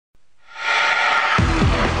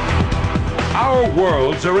Your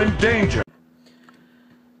worlds are in danger.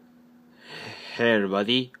 Hey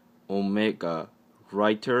everybody,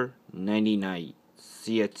 OmegaRiderDX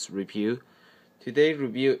CX review. Today's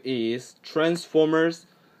review is Transformers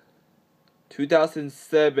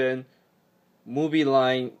 2007 movie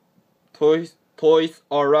line Toys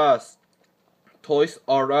R Us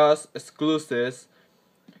exclusives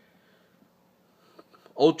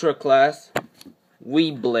Ultra Class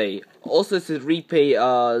Wingblade. Also, it's a repaint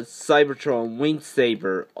Cybertron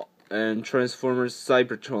Saber and Transformers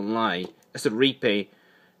Cybertron line. It's a repaint,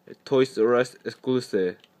 Toys R Us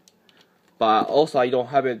exclusive. But also, I don't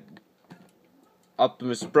have it.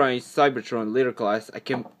 Optimus Prime Cybertron Little Class. I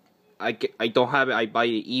don't have it. I buy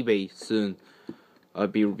it eBay soon. I'll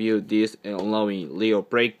be review this and allowing Leo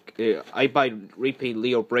Break. I buy repaint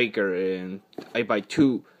Leo Breaker and I buy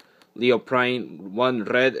two Leo Prime, one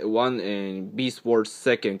red, one and Beast Wars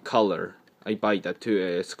second color. I buy that too.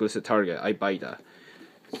 Exclusive Target. I buy that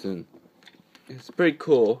soon. It's pretty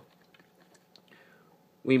cool.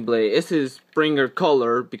 Wingblade. This is Springer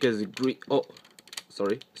color because green. Oh,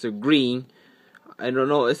 sorry. It's a green. I don't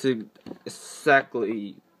know. It's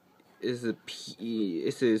exactly. It's a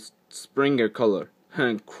Springer color.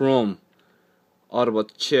 Chrome.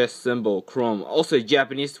 Autobot chest symbol. Chrome. Also,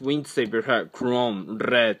 Japanese Wind Saber hat. Chrome.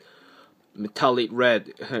 Red. Metallic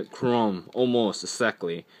red. Chrome. Almost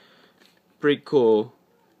exactly. Pretty cool.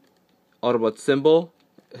 Autobot symbol.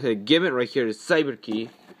 Give it right here is Cyber key.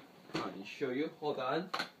 Let me show you. Hold on.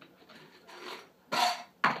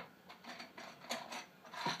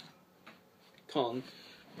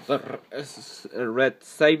 A red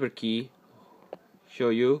Cyber key. Show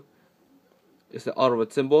you. It's the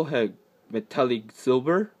Autobot symbol. Metallic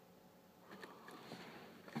silver.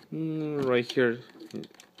 Right here.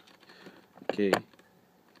 Okay.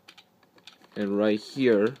 And right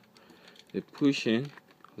here, the pushing.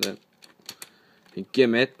 The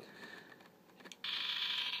gimmick.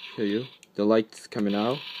 Show you the lights coming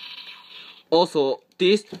out. Also,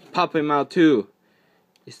 this popping out too.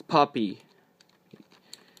 It's poppy.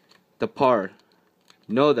 The part.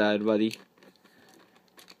 Know that, everybody.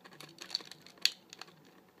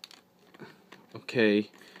 Okay,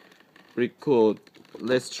 pretty cool.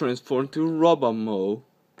 Let's transform to robot mode.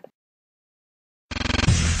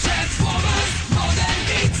 Transformers, more than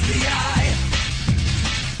meets the eye.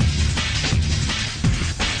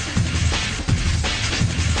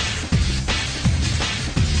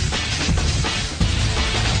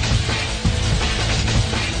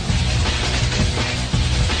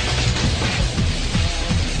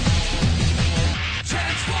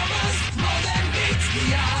 Transformers, more than meets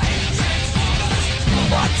the eye. Transformers,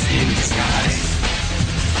 robots in disguise.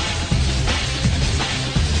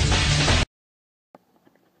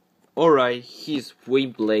 Alright, here's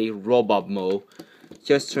Wingblade robot mode.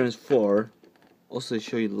 Just transform. Also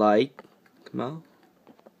show you light. Come out.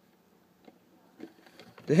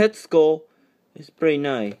 The head skull is pretty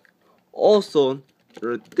nice. Also,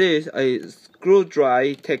 this I screw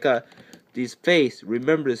dry. Take out this face.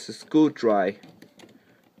 Remember, it's a screw dry.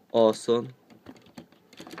 Awesome.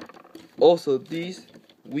 Also, these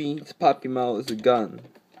wings popping out as a gun.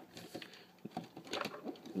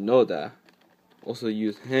 Know that. Also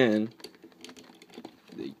use hand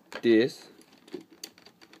like this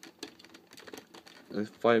and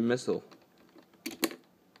fire missile.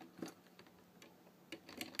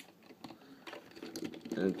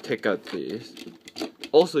 And take out this.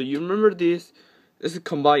 Also, you remember this? This is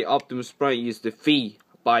combined Optimus Prime is the fee,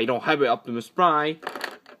 but I don't have it Optimus Prime.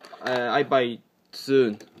 I buy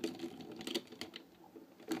soon.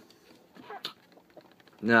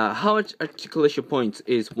 Now, how much articulation points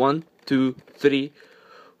is 1, 2, 3,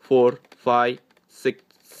 4, 5, 6,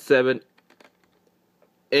 7,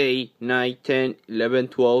 8, 9, 10, 11,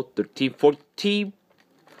 12, 13, 14,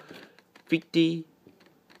 50,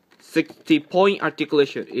 60 point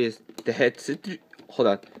articulation is the head hold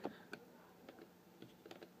on.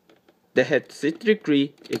 The head 60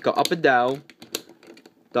 degree, it go up and down.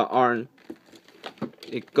 The arm,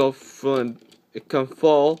 it go from, it can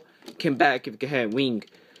fall, came back if it can have wing.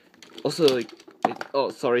 Also, oh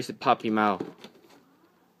sorry, it's a poppy mouth.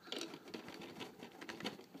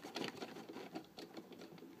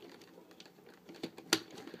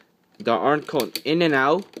 The arm can in and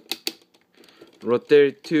out.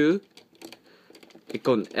 Rotate too. It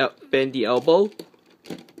can bend the elbow.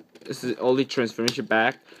 This is only transformation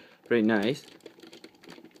back. Very nice.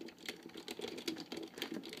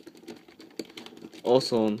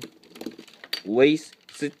 Also, waist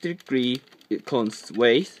 60 degree. It comes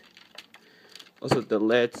waist. Also the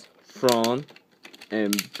legs front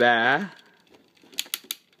and back.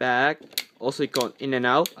 Also it can in and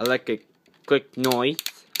out. I like it click noise.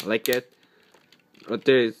 I like it.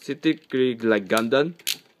 Authentically like Gundam.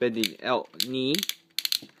 Bending L knee.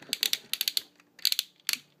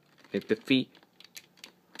 Hit the feet.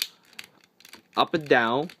 Up and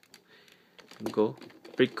down. Go.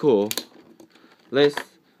 Pretty cool.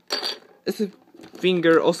 It's a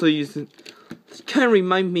finger also using. Kind of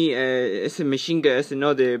remind me it's a machine gun as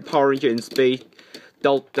another Power Ranger in space.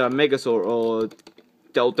 Delta Megazord or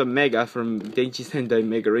Delta Mega from Denji Sendai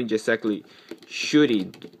Mega Ranger exactly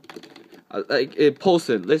shooting. Like pulse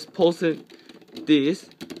it. Let's pulse it this.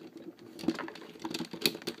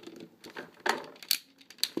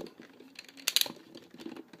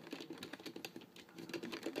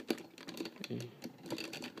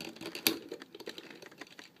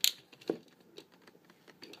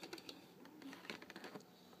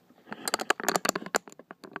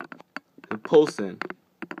 Pulsing.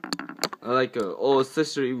 I like all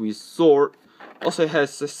accessory with sword. Also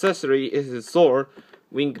has accessory is a sword.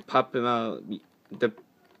 Wing popping out. The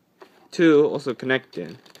two also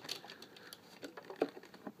connected.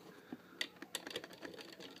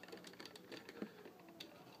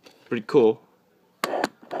 Pretty cool.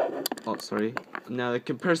 Oh, sorry. Now the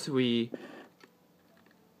comparison we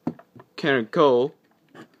can go.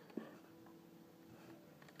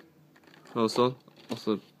 Also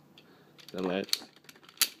the legs.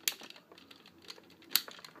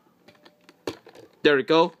 There we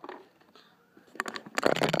go.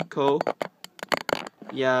 Cool.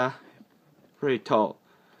 Yeah, pretty tall.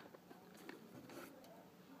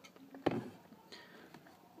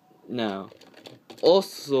 Now,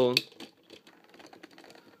 also,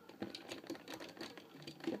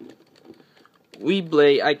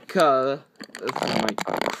 Wingblade I cut for my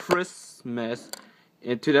Christmas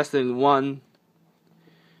in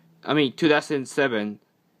 2007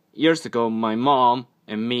 years ago. My mom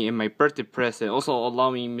and me and my birthday present also allow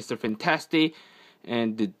me Mr. Fantastic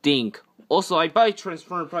and the Dink. Also I buy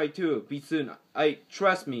Transformer Prime too. Be soon.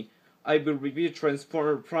 Trust me, I will review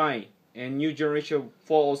Transformer Prime and new generation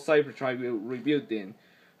Fall of Cybertron. I will review them.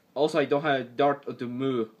 Also I don't have Dart of the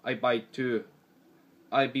Moon. I buy too.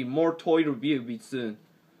 I'll be more toy review be soon.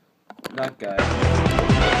 That guy.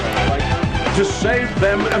 To save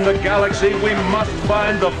them and the galaxy, we must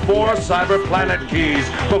find the 4 Cyber Planet keys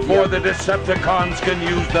before the Decepticons can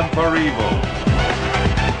use them for evil.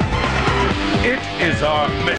 It is our mission.